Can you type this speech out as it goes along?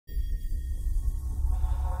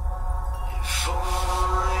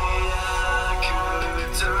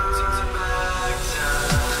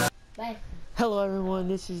Hello everyone,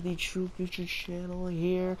 this is the True Future channel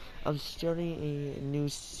here. I'm starting a new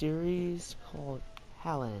series called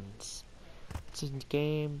Paladins. It's a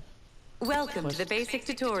game. Welcome to the basic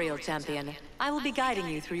tutorial, champion. I will be guiding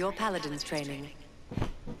you through your Paladins training.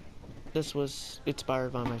 This was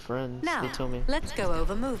inspired by my friends. Now, they told me. let's go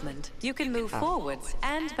over movement. You can move forwards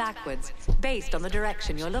and backwards based on the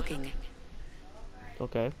direction you're looking.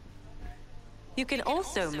 Okay. You can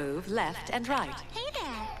also move left and right. Hey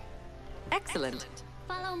there! Excellent.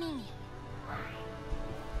 Follow me.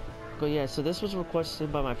 But yeah, so this was requested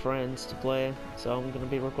by my friends to play, so I'm gonna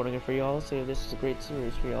be recording it for y'all. So this is a great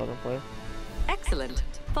series for y'all to play. Excellent.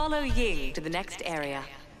 Follow Ying to the next area.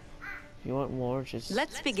 If you want more, just...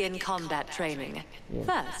 Let's begin combat training. Yeah.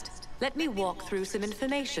 First, let me walk through some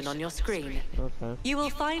information on your screen. Okay. You will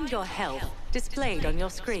find your health displayed on your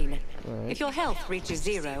screen. Right. If your health reaches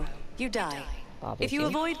 0, you die. Obviously. If you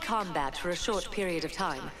avoid combat for a short period of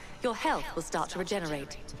time, your health will start to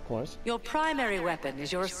regenerate. Of course. Your primary weapon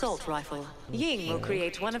is your assault rifle. Ying will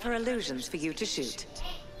create one of her illusions for you to shoot.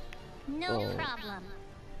 No problem.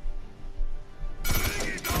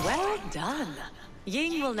 Well done.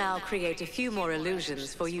 Ying will now create a few more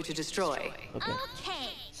illusions for you to destroy. Okay. Okay.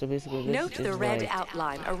 So basically, this Note is the red like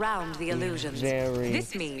outline around the illusions.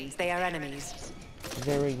 This means they are enemies.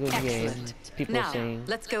 very good game. Excellent. People Now, saying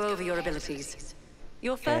let's go over your abilities.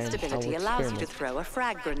 Your first And ability I'll allows you to experiment. throw a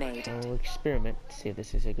frag grenade. I'll experiment to see if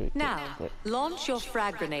this is a good Now, clip. launch your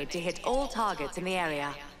frag grenade to hit all targets in the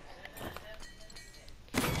area.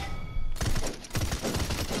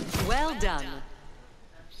 Well done.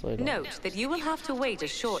 Slow down. Note that you will have to wait a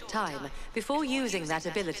short time before using that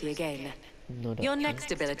ability again. No doubt. Your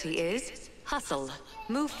next ability is Hustle.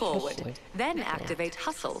 Move forward, Hustle. then activate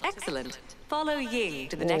Hustle. Excellent. Follow Ying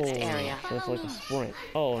to the next area. So it's like a sprint.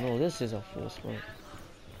 Oh no, this is a full sprint.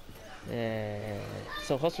 Yeah.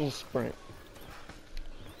 So hustle sprint.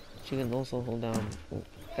 She can also hold down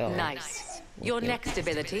L. Nice. Your Okay. next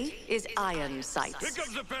ability is Iron Sights. Pick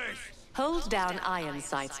up the pace! Hold down Iron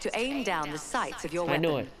Sights to aim down the sights of your I weapon.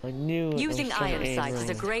 knew it. I knew it. Using I was trying to Iron aim Sights is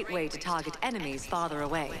a wrong. great way to target enemies farther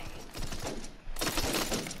away.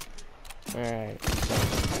 Alright.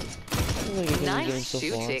 So, Nice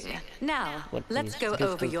shooting. far. Now, What let's is- go because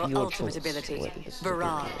over the your viewer ultimate choice, ability, what is the good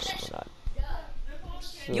Barrage. game or not.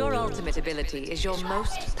 Your So, ultimate ability is your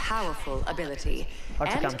most powerful ability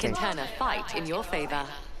Hard to and can commentate. turn a fight in your favor.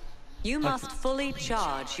 You must fully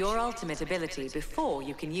charge your ultimate ability before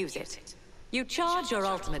you can use it. You charge your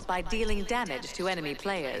ultimate by dealing damage to enemy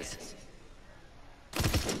players.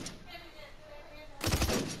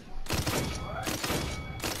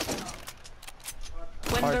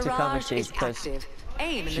 When Hard to Barrage commentate is because active,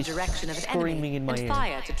 aim in the she's direction of an screaming enemy in my and ear.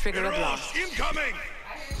 fire to trigger a Mirage blast. incoming!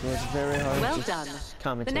 So it's very hard Well to done.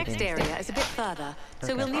 commentate. The next area is a bit further,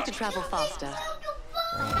 so we'll need to travel faster.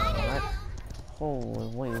 What? Oh,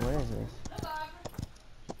 wait, what is this?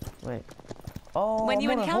 Wait. Oh, When I'm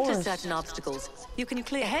you on a encounter horse. certain obstacles, you can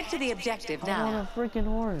clear. Head to the objective I'm on now. a freaking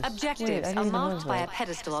horse. Objectives Wait, I are didn't even marked know by a that.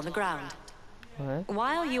 pedestal on the ground. What?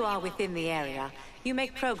 While you are within the area, you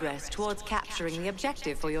make progress towards capturing the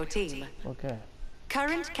objective for your team. Okay.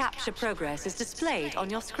 Current capture progress is displayed on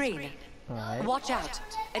your screen. Alright. Watch out!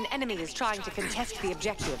 An enemy is trying to contest the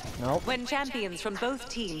objective. Nope. When champions from both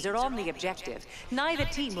teams are on the objective, neither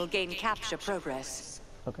team will gain capture progress.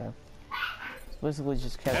 Okay. Basically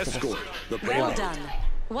just capture Escort the Well payload. done.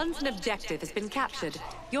 Once an objective has been captured,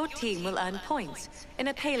 your team will earn points, and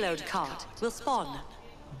a payload cart will spawn.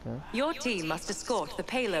 Okay. Your team must escort the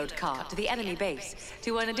payload cart to the enemy base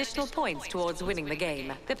to earn additional points towards winning the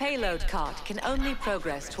game. The payload cart can only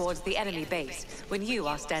progress towards the enemy base when you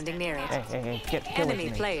are standing near it. Hey, get away Enemy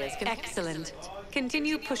from me. players can... Excellent.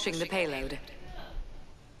 Continue pushing the payload.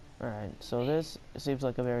 Alright, so this seems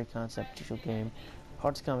like a very conceptual game.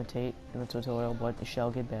 Hard to commentate in the tutorial, but it shall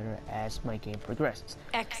get better as my game progresses.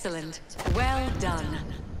 Excellent. Well done.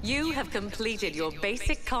 You have completed your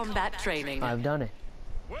basic combat training. I've done it.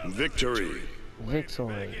 Victory!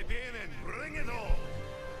 Victory. Bring it on!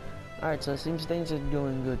 Alright, so it seems things are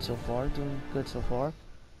doing good so far.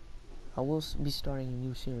 I will be starting a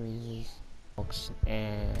new series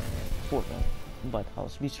and Fortnite, but I'll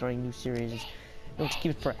be starting a new series to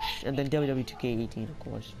keep it fresh. And then WWE 2K18, of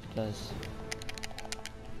course, because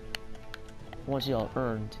once y'all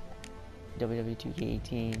earned WWE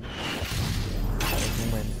 2K18,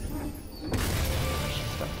 that's when you should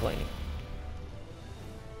start playing.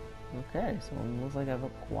 Okay, so it looks like I've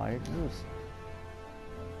acquired Moose.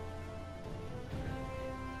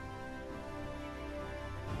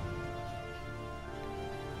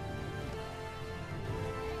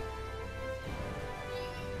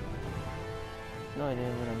 No idea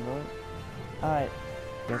what I'm doing. Alright,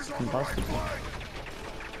 let's keep us.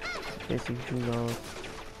 This is Juno.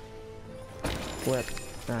 Flip.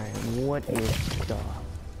 Alright, what is the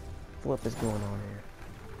flip is going on here?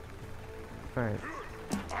 Alright.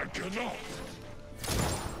 I cannot.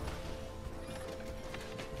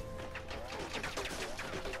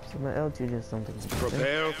 So my L2 does something.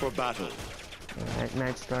 Prepare for battle. Alright,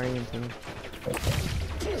 match starting in 2.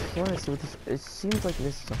 I want to see what this. It seems like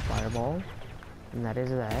this is a fireball. And that is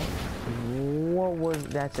that. What was.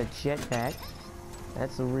 That's a jetpack.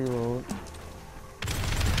 That's a reload.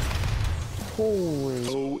 Holy.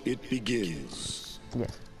 So it begins.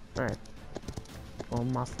 Yes. Alright.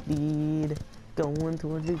 On my speed. Going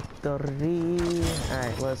towards victory.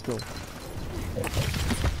 Alright, let's go.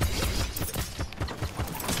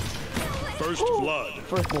 First blood.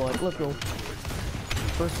 First blood. Let's go.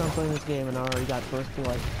 First time playing this game and I already got first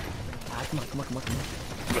blood. Ah, come on, come on, come on, come on.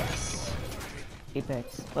 Yes.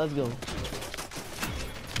 Apex. Let's go.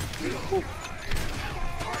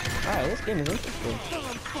 Alright, this game is interesting.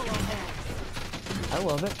 I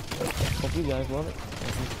love it. Hope you guys love it.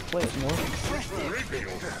 I can play it more.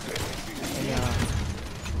 And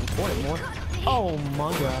record it more. Oh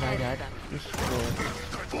my god, I got destroyed.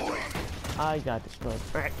 I got destroyed.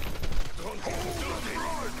 Alright.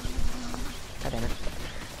 God damn it.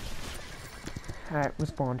 Alright,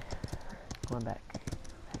 respawned. Going back.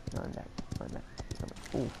 Going back. Going back.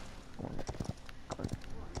 Ooh. Going back. Going back.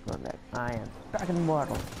 Going back. I am back in the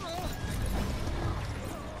bottle.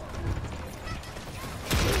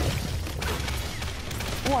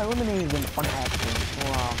 Oh, I eliminated them on accident.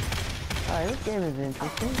 Wow. Alright, this game is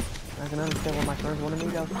interesting. I can understand why my friends wanted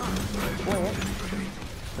me to play it.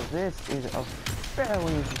 But this is a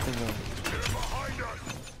fairly interesting game.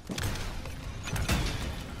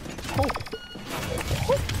 Oh!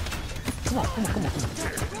 Oh! Come on, come on, come on, come on.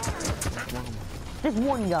 Come on, come on. Just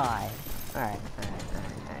one guy. Alright,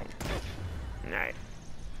 alright. Alright.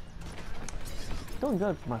 Doing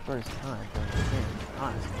good for my first time playing this game,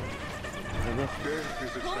 honestly.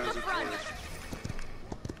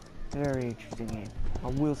 Very interesting game. I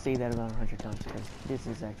will say that about 100 times because this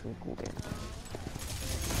is actually a cool game.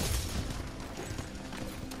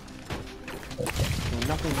 So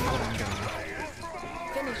nothing is what I'm doing.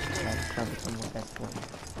 That's covered somewhat, that's fun.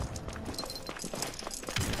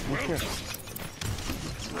 Sure.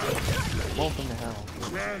 Welcome to hell.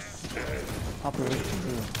 Operation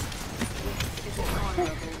Zero.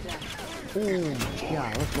 Boom!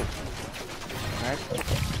 Yeah, let's go. Alright.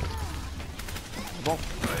 Ball.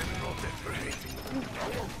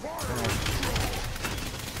 Alright.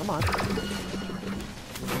 Come on.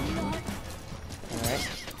 Alright.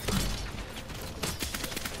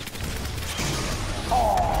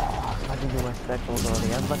 Oh! I can do my specials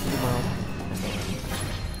already. I was about to do my own.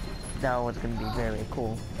 That was gonna be very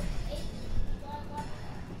cool.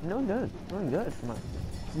 Doing good. Doing good for my.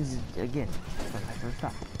 This is, again, my first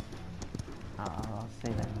time. I'll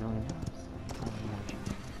say that a million times.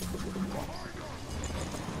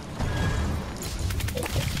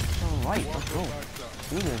 Alright, let's go.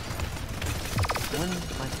 Do this. Win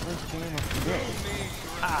my first game of the day.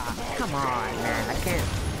 Ah, come on, man. I can't.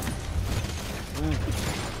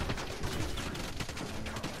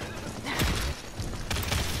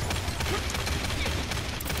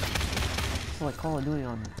 It's like Call of Duty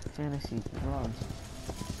on fantasy drugs.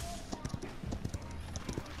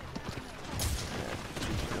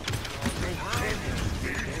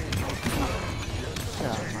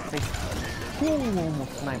 Ooh,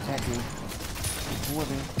 almost sniped that dude.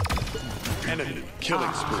 Enemy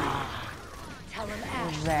killing spree.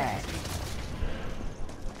 What's that?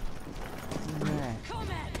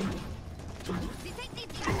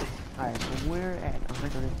 Alright, so we're at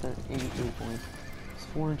 188 points. It's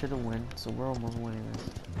 400 to win, so we're almost winning this.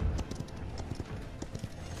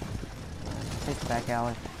 Take it back,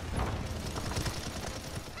 Alex.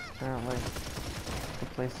 Apparently, the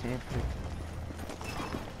place to enter.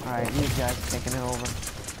 Alright, these guys are taking it over.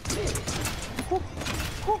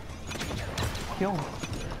 Kill him.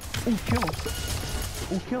 Ooh, kill him.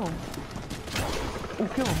 Ooh, kill him. Ooh,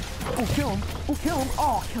 kill him. Ooh, kill him. Ooh, kill him.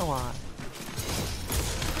 Oh, come on.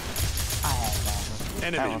 I had that.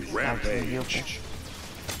 Enemy rampage.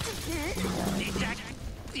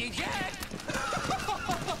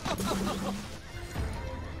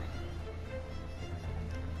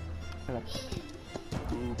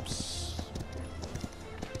 Oops.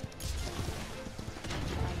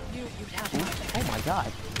 Oh my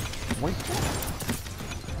god. Wait.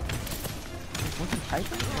 What's he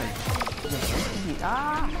typing? Like,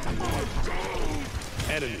 ah!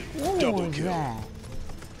 Enemy What double was kill. that?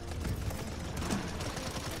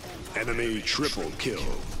 Enemy triple kill.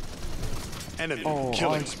 Enemy Oh, our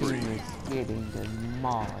killing team spree. is getting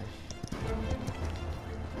demolished.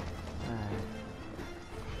 Alright.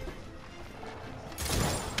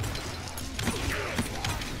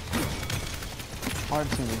 Our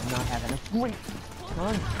team is not having a great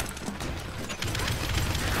time.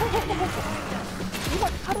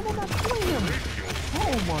 What? How did I not kill him?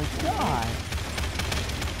 Oh my god.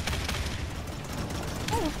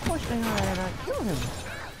 Oh, of course they know that I killed him.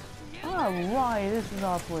 Alright, this is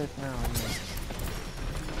our place now.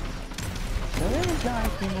 So this guy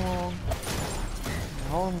came along.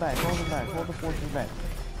 Hold him back, hold him back, hold the forces back.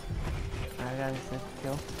 I got this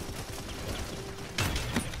kill.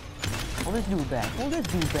 Hold this dude back, hold this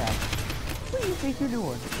dude back. What do you think you're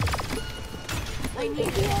doing? What do you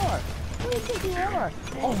think you are? What do you think you are?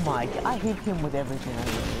 Oh my god, I hit him with everything I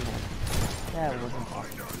really had. That was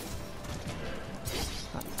impossible.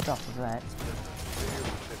 Not stuff with that.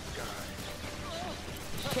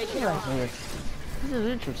 This is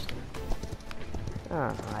interesting.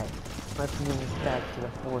 Alright, let's move back to the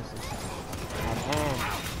forces at hand.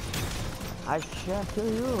 I shall kill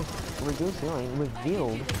you. Reduce healing,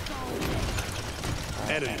 revealed.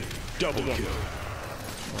 Enemy double Again. kill.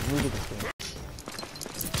 Now, move to this game.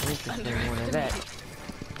 Interesting one of that.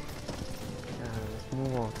 Let's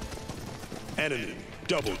move on. Enemy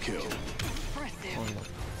double kill. Oh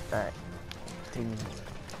no. Alright.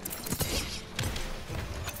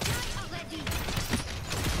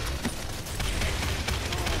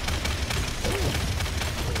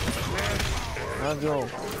 Let's go.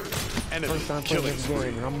 Enemy First time playing killing this game spree.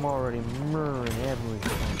 and I'm already murdering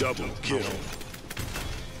everything. Double kill.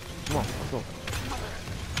 Come on, let's go.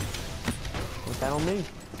 Put that on me.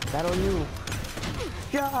 That on you.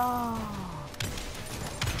 Yeah.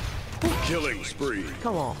 Killing spree.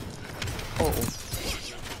 Come on. Uh oh.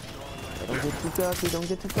 Don't get too cocky. Don't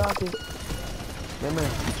get too cocky. Yeah,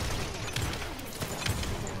 man.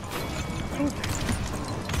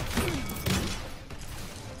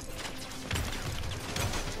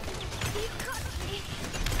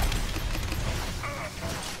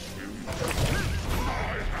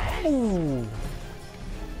 Ooh.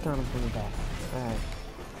 Time to bring it back. Alright.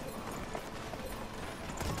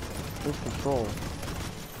 Good control.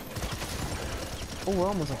 Oh, we're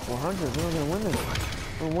almost at 400. We're gonna win this.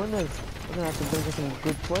 We'll win this. We're gonna have to bring us some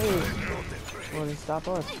good plays. Or to stop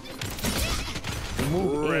us.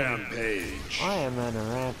 Move in. Rampage. I am on a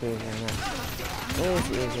rampage right now. This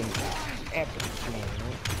is an epic game,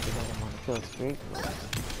 right? Because I'm on a kill streak.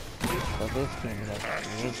 So this game is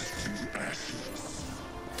actually interesting.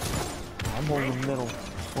 I'm holding the middle.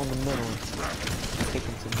 On the middle.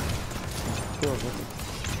 Taking some kills with it.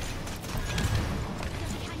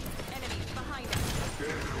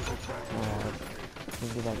 Let me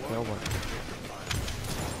get that kill one.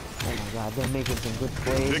 Oh my god, they're making some good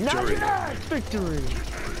plays. Victory. Nice! Victory!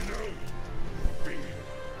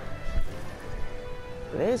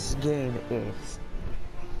 This game is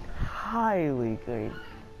highly good.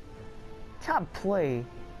 Top play.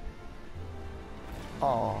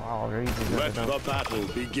 Oh, I'll read it. Let the battle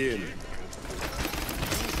begin.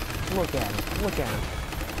 Look at him. Look at him.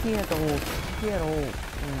 He had the whole.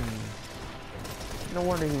 No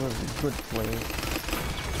wonder he was a good player.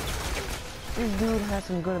 This dude has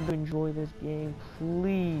some good to enjoy this game.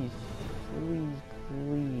 Please, please,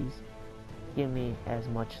 please give me as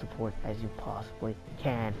much support as you possibly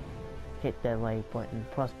can. Hit that like button.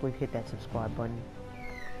 Possibly hit that subscribe button.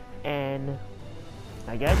 And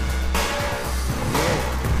I guess